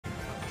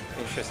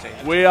Interesting.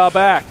 We are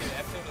back.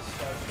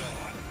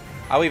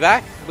 Are we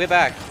back? We're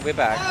back. We're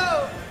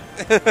back.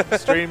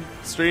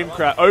 Stream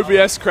crash.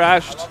 OBS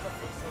crashed,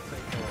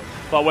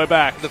 but we're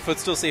back. The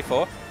footstool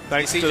C4.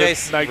 Thanks you to see the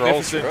Jaice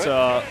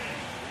magnificent.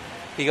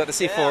 he got the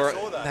C4.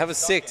 Yeah, that was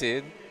sick,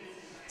 dude.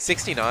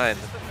 69.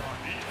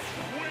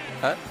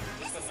 Huh?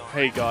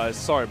 Hey guys,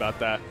 sorry about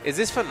that. Is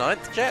this for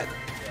 9th, Jet?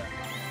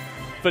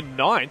 For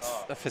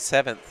 9th? For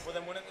 7th. Well,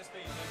 then wouldn't this be...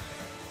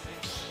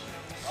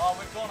 Oh,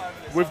 we've gone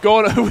over this. We've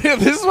gone over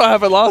this is what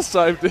happened last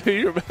time, do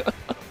you remember?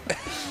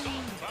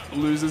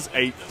 Losers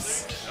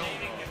 8ths.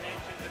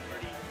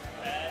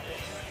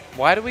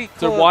 Why do we call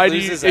So why it do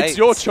you? losers It's 8s?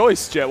 your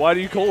choice, Jet. Why do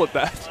you call it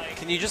that?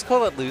 Can you just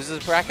call it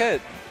losers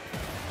bracket?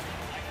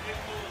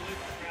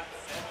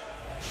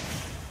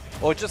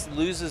 Or just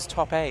losers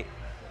top 8?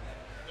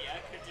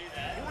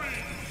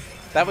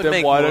 That would Then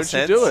make why more don't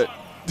sense. you do it?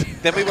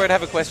 Then we won't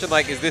have a question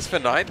like, is this for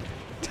 9?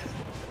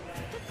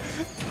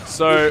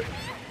 So,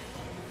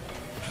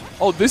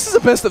 oh, this is a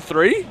best of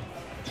 3?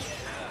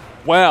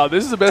 Wow,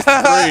 this is a best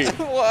of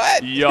 3.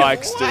 What?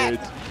 Yikes, What? dude.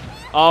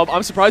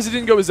 I'm surprised he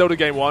didn't go with Zelda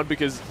game 1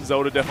 because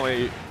Zelda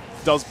definitely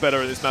does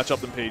better in this matchup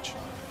than Peach.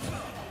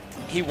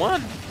 He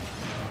won.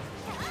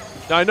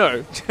 I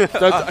know.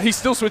 He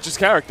still switches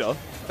character.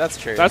 That's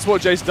true. That's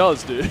what Jaice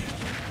does, dude.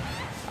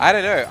 I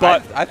don't know.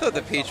 But I thought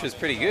the Peach was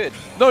pretty good.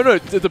 No,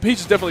 the Peach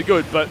is definitely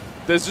good, but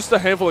there's just a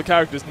handful of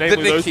characters,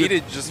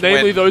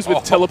 namely those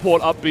with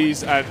teleport up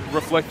Bs and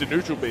reflector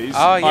neutral Bs,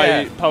 Oh, yeah.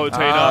 i.e.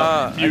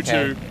 Palutena,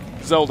 Mewtwo,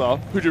 Zelda,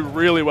 who do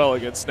really well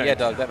against Snake. Yeah,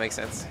 dog, that makes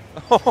sense.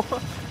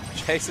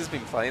 Jaice has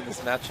been playing this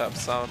matchup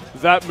some.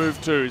 That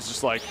move too is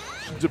just like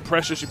the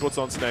pressure she puts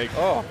on Snake.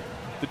 Oh.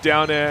 The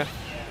down air.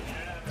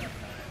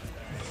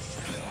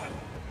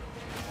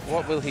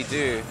 What will he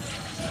do?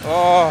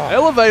 Oh.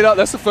 Elevator,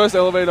 that's the first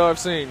elevator I've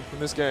seen in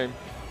this game.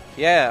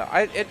 Yeah,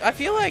 I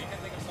feel like...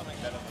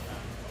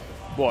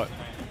 What?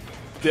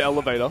 The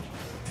elevator.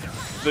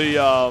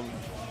 The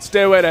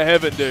stairway to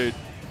heaven, dude.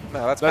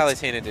 No, that's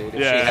Palutena, dude. If she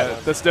Yeah, had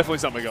one. that's definitely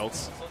something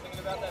else.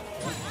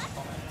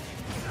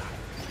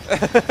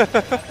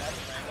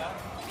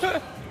 Jaice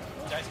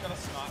got a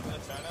snipe with a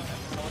Turner and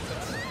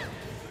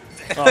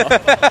someone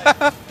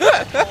said...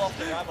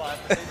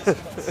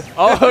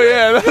 Oh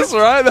yeah, that's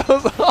right. That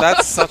was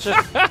That's such a...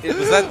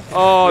 Was that,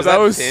 oh, that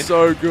was Finn?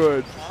 so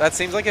good. That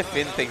seems like a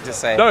Finn thing to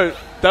say. No,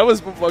 that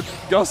was like,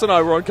 Gus and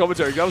I were on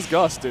commentary. That was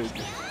Gus, dude.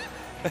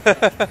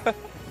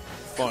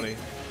 Funny.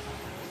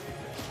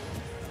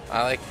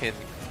 I like Finn.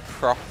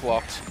 Croc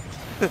blocked.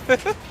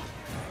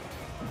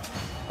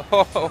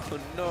 Oh,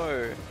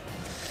 no.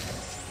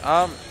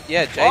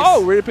 Yeah, Jaice.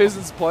 Oh, reappears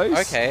in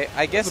place. Okay,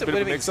 I guess That's a it bit would of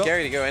have a been mix-up.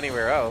 scary to go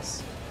anywhere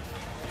else.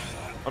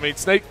 I mean,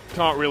 Snake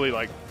can't really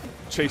like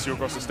chase you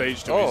across the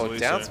stage too Oh, easily.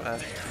 down so.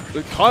 smash.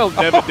 But Kyle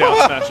never down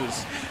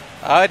smashes.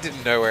 I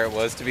didn't know where it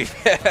was, to be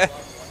fair.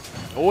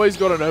 Always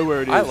got to know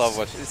where it is. I love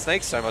watching.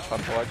 Snake's so much fun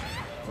to watch.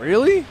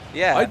 Really?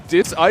 Yeah.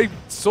 I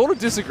sort of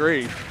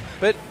disagree.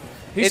 But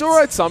He's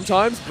alright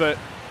sometimes, but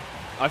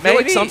I feel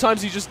like Maybe-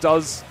 sometimes he just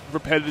does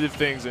repetitive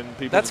things and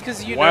people. that's just,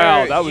 because you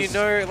wow, know that was, you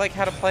know like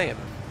how to play him.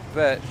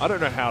 But I don't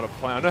know how to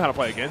play. I know how to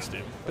play against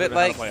him. I but don't know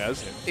like how to play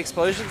as him.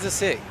 explosions are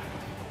sick,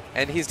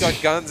 and he's got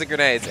guns and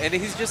grenades, and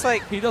he's just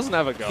like He doesn't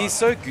have a gun. he's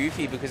so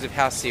goofy because of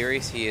how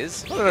serious he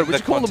is. I don't know. Would the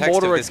you call the context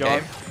mortar of a this gun?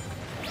 game.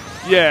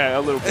 Yeah,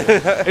 a little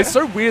bit. It's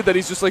so weird that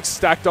he's just like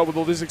stacked up with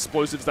all these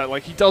explosives that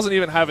like he doesn't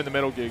even have in the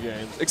Metal Gear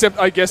games. Except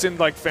I guess in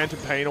like Phantom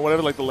Pain or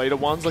whatever, like the later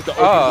ones, like the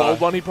open world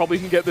one, he probably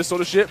can get this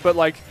sort of shit. But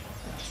like,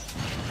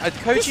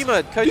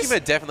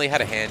 Kojima definitely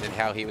had a hand in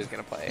how he was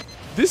going to play.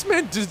 this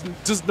man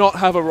does not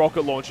have a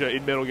rocket launcher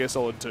in Metal Gear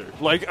Solid 2.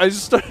 Like, I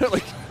just don't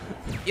like.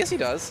 Yes, he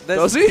does.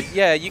 Does he?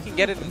 Yeah, you can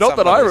get it in Not some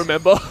that I levels.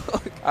 remember.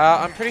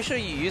 I'm pretty sure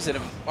you use it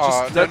in...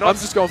 Oh, Just- no, not, I'm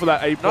just going for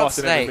that A not plus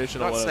in every Snake,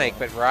 mission or not whatever. Snake,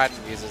 but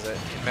Raiden uses it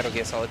in Metal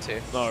Gear Solid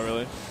 2. No,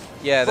 really.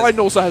 Yeah, there's, Raiden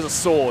also has a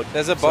sword.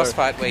 there's a boss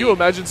fight Can where you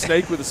imagine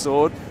Snake with a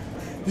sword?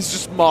 He's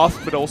just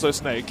Marth, but also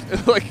Snake.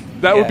 Like,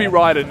 that would be Yeah.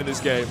 Raiden in this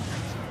game.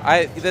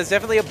 there's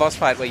definitely a boss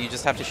fight where you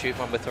just have to shoot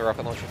one with a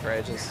rocket launcher for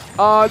ages.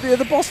 Yeah,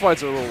 the boss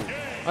fights are a little,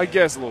 I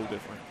guess, a little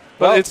different.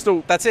 But Well, it's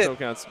still that's it. Still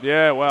counts.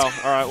 Yeah, wow. All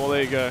right, well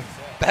there you go.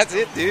 That's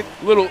it, dude.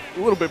 A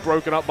little bit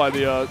broken up by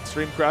the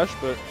stream crash,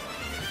 but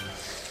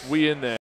we in there.